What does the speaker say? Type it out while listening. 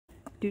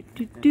What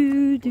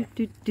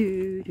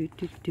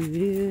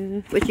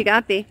you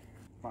got, B?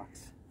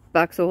 Box.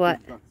 Box of what?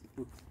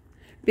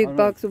 Big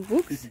box of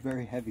books? This is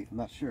very heavy. I'm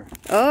not sure.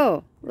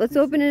 Oh, let's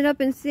open it up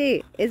and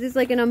see. Is this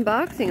like an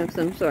unboxing of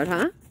some sort,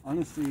 huh?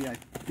 Honestly, I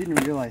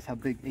didn't realize how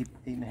big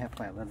 8.5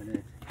 by 11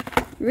 is.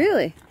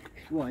 Really?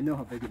 Well, I know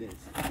how big it is.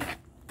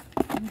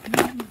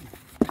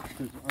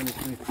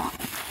 Honestly,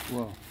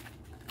 whoa.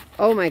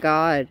 Oh my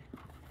God.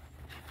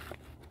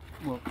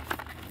 Whoa.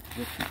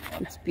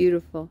 It's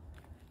beautiful.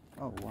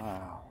 Oh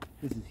wow.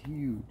 This is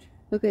huge.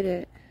 Look at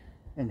it.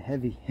 And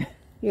heavy.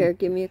 Here,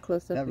 give me a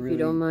close-up if you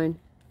don't mind.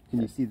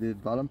 Can you see the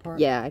bottom part?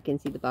 Yeah, I can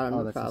see the bottom,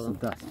 no problem.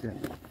 Oh, that's some dust.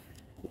 Good.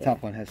 The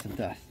top one has some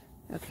dust.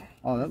 Okay.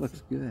 Oh, that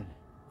looks good.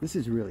 This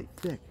is really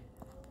thick.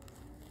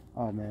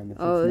 Oh man, this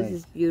this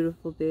is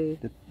beautiful, babe.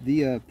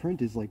 The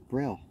print is like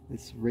braille.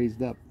 It's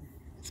raised up.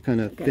 It's kind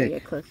of thick.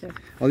 Get closer.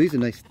 Oh, these are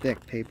nice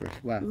thick papers.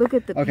 Wow. Look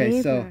at the paper.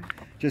 Okay, so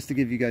just to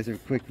give you guys a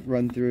quick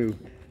run through,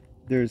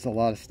 there's a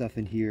lot of stuff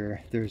in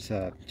here. There's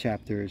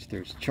chapters,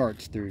 there's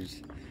charts,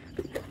 there's,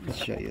 let's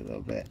show you a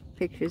little bit.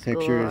 Pictures.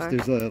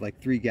 There's like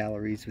 3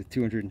 galleries with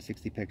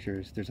 260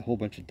 pictures. There's a whole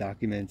bunch of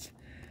documents,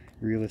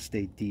 real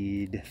estate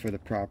deed for the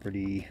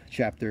property,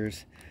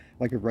 chapters,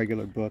 like a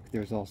regular book.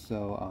 There's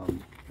also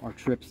our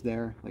trips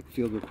there, like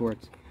field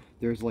reports.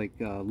 There's like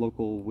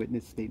local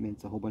witness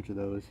statements, a whole bunch of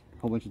those, a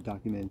whole bunch of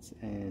documents,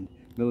 and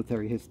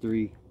military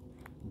history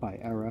by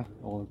era,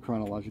 all in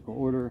chronological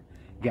order.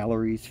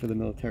 Galleries for the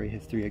military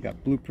history. I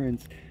got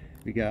blueprints.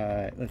 We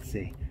got, let's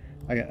see,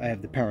 I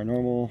have the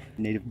paranormal,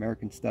 Native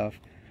American stuff,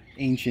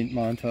 ancient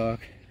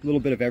Montauk, a little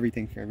bit of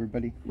everything for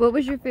everybody. What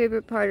was your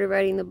favorite part of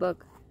writing the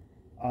book?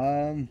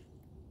 I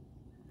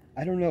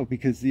don't know,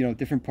 because you know,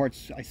 different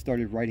parts I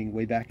started writing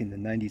way back in the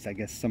 90s, I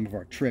guess some of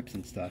our trips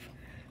and stuff.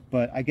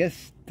 But I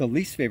guess the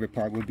least favorite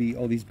part would be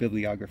all these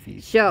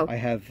bibliographies. Show. I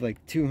have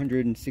like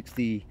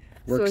 260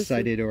 works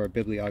cited or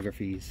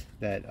bibliographies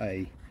that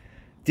I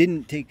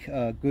didn't take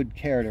good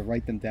care to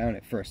write them down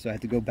at first. So I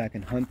had to go back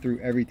and hunt through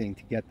everything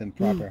to get them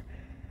proper.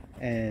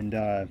 And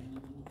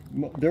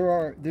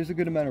there's a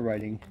good amount of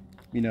writing,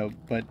 you know,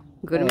 but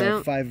good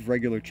amount. 5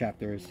 regular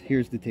chapters.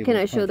 Here's the table. Can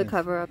I show the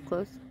cover up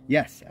close?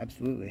 Yes,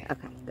 absolutely.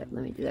 Okay, good.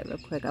 Let me do that real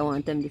quick. I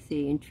want them to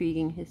see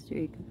intriguing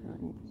history.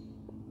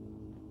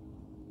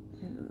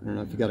 I don't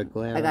know if you got a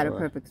glare. I got a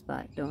perfect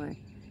spot, don't worry.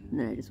 And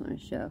then I just want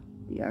to show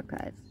the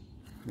archives.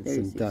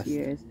 36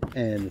 years.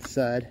 And the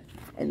side.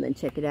 And then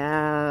check it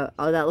out.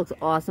 Oh, that looks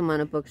awesome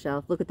on a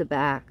bookshelf. Look at the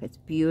back. It's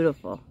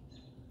beautiful.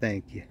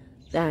 Thank you.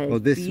 That is well,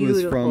 this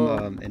beautiful. was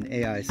from an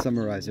AI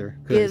summarizer.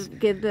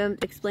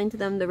 Explain to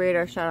them the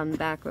radar shot on the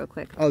back real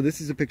quick. Oh,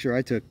 this is a picture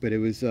I took, but it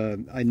was,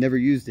 I never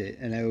used it,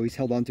 and I always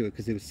held on to it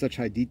because it was such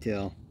high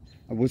detail.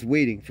 I was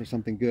waiting for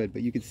something good,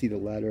 but you can see the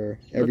ladder,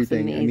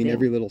 everything. I mean,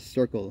 every little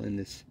circle in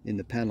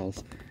the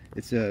panels.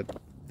 It's the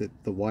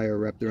wire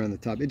wrapped around the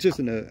top. It's just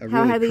a really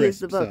How heavy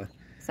crisp, is the book?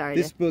 Sorry.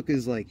 This book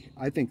is like,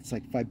 I think it's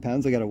like 5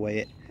 pounds. I gotta weigh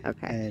it.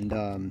 Okay.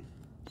 And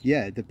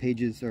yeah, the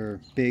pages are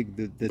big.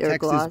 The text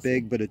glossy. is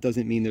big, but it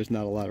doesn't mean there's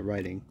not a lot of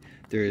writing.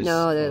 There's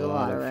a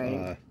lot of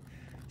writing.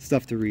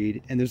 Stuff to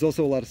read, and there's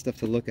also a lot of stuff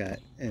to look at.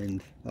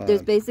 And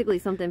there's basically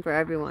something for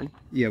everyone.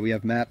 Yeah, we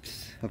have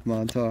maps of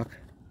Montauk.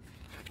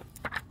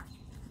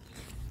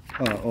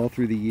 All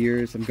through the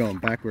years. I'm going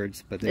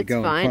backwards, but they go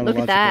in chronological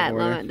Look at that.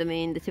 order. I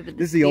mean, the tip of the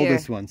This is the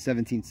oldest one,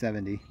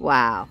 1770.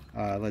 Wow.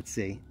 Let's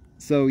see.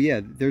 So yeah,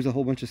 there's a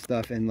whole bunch of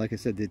stuff, and like I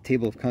said, the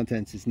table of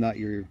contents is not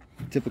your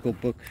typical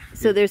book.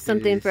 So there's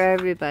something for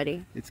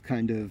everybody. It's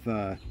kind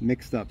of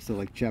mixed up. So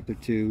like chapter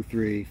 2,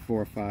 3,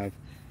 4, 5.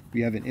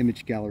 You have an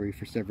image gallery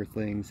for several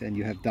things, and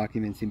you have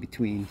documents in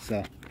between.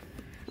 So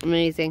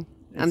amazing.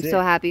 I'm so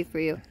happy for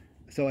you.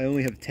 So I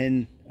only have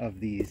 10 of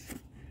these.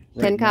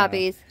 10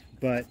 copies.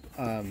 But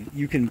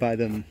you can buy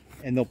them,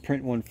 and they'll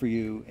print one for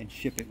you and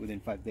ship it within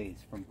 5 days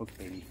from Book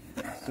Baby.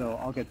 So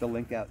I'll get the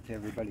link out to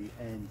everybody,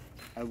 and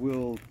I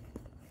will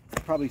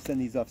probably send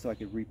these off so I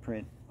could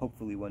reprint,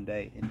 hopefully one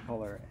day, in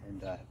color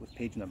and with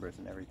page numbers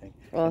and everything.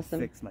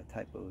 Awesome. And fix my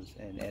typos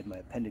and add my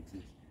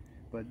appendixes.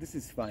 But this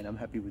is fine. I'm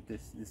happy with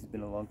this. This has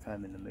been a long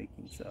time in the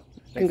making. So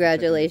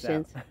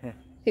congratulations.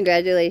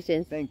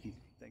 Congratulations. Thank you.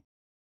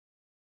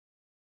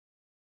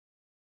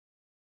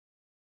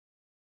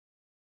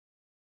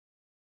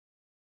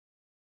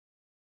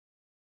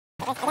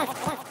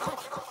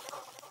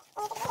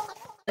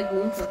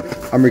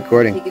 I'm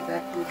recording.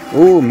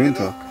 Oh,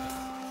 Montauk.